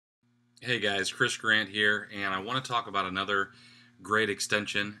Hey guys, Chris Grant here, and I want to talk about another great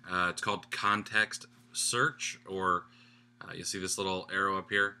extension. It's called Context Search, or you see this little arrow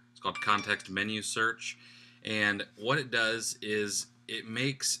up here. It's called Context Menu Search, and what it does is it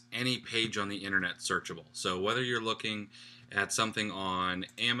makes any page on the internet searchable. So whether you're looking at something on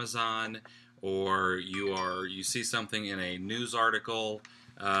Amazon or you see something in a news article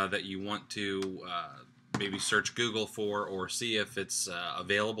that you want to maybe search Google for or see if it's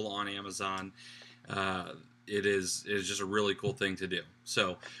available on Amazon. It is just a really cool thing to do.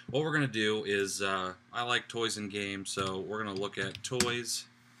 So what we're going to do is I like toys and games, so we're going to look at toys,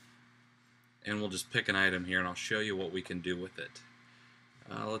 and we'll just pick an item here, and I'll show you what we can do with it.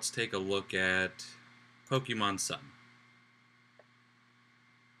 Let's take a look at Pokemon Sun.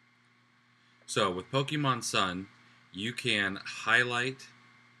 So with Pokemon Sun, you can highlight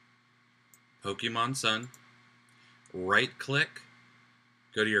Pokemon Sun, right-click,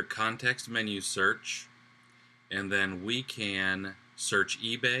 go to your context menu search, and then we can search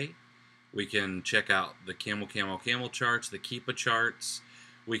eBay. We can check out the Camel charts, the Keepa charts.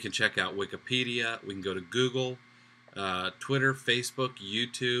 We can check out Wikipedia. We can go to Google, Twitter, Facebook,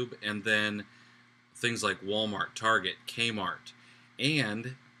 YouTube, and then things like Walmart, Target, Kmart.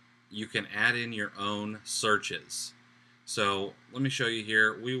 And you can add in your own searches. So let me show you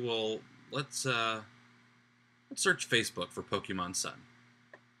here. Let's search Facebook for Pokemon Sun.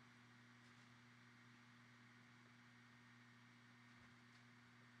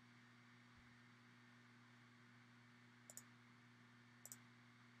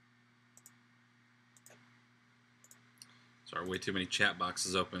 Sorry, way too many chat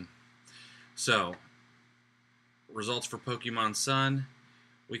boxes open. So, results for Pokemon Sun.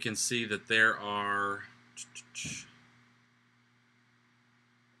 We can see that there are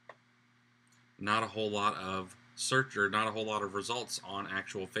not a whole lot of not a whole lot of results on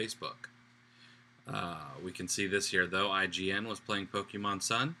actual Facebook. We can see this here, though. IGN was playing Pokemon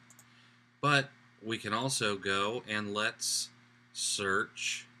Sun. But we can also go and let's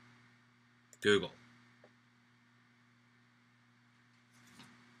search Google.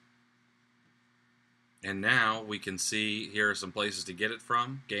 And now we can see here are some places to get it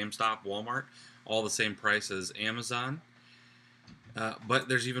from. GameStop, Walmart, all the same price as Amazon. But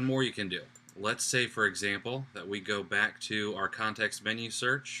there's even more you can do. Let's say, for example, that we go back to our context menu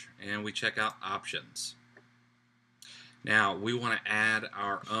search and we check out options. Now we want to add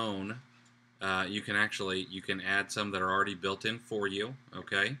our own. You can add some that are already built in for you.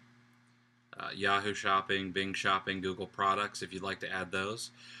 Okay. Yahoo Shopping, Bing Shopping, Google Products, if you'd like to add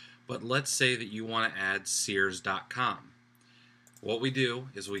those. But let's say that you want to add Sears.com. What we do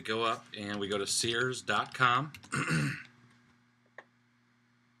is we go up and we go to Sears.com.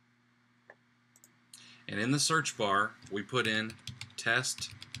 And in the search bar, we put in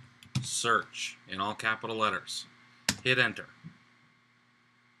test search in all capital letters. Hit enter.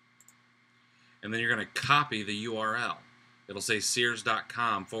 And then you're going to copy the URL. It'll say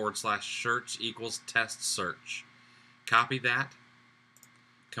Sears.com/search equals test search. Copy that.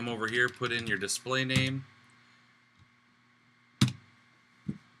 Come over here, put in your display name.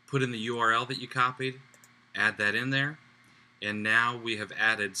 Put in the URL that you copied. Add that in there. And now we have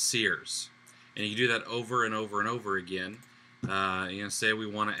added Sears. And you can do that over and over and over again. Say we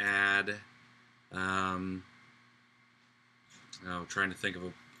want to add, trying to think of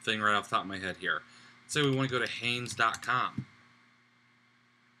a thing right off the top of my head here. Let's say we want to go to Hanes.com.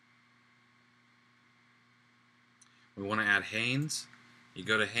 We want to add Hanes. You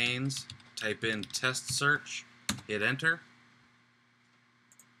go to Hanes, type in test search, hit enter.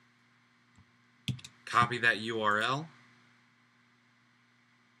 Copy that URL.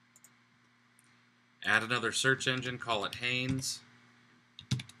 Add another search engine, call it Hanes.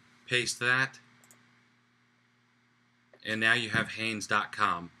 Paste that. And now you have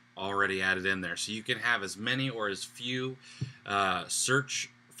Hanes.com already added in there. So you can have as many or as few search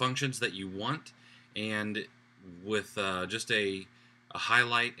functions that you want. And with just a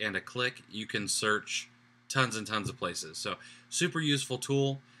highlight and a click, you can search tons and tons of places. So super useful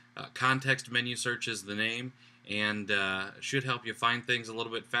tool. Context menu search is the name, and should help you find things a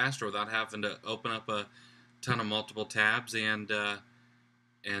little bit faster without having to open up a ton of multiple tabs and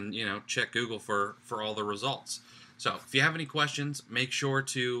check Google for all the results. So if you have any questions, make sure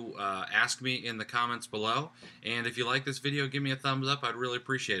to ask me in the comments below. And if you like this video, give me a thumbs up. I'd really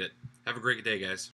appreciate it. Have a great day, guys.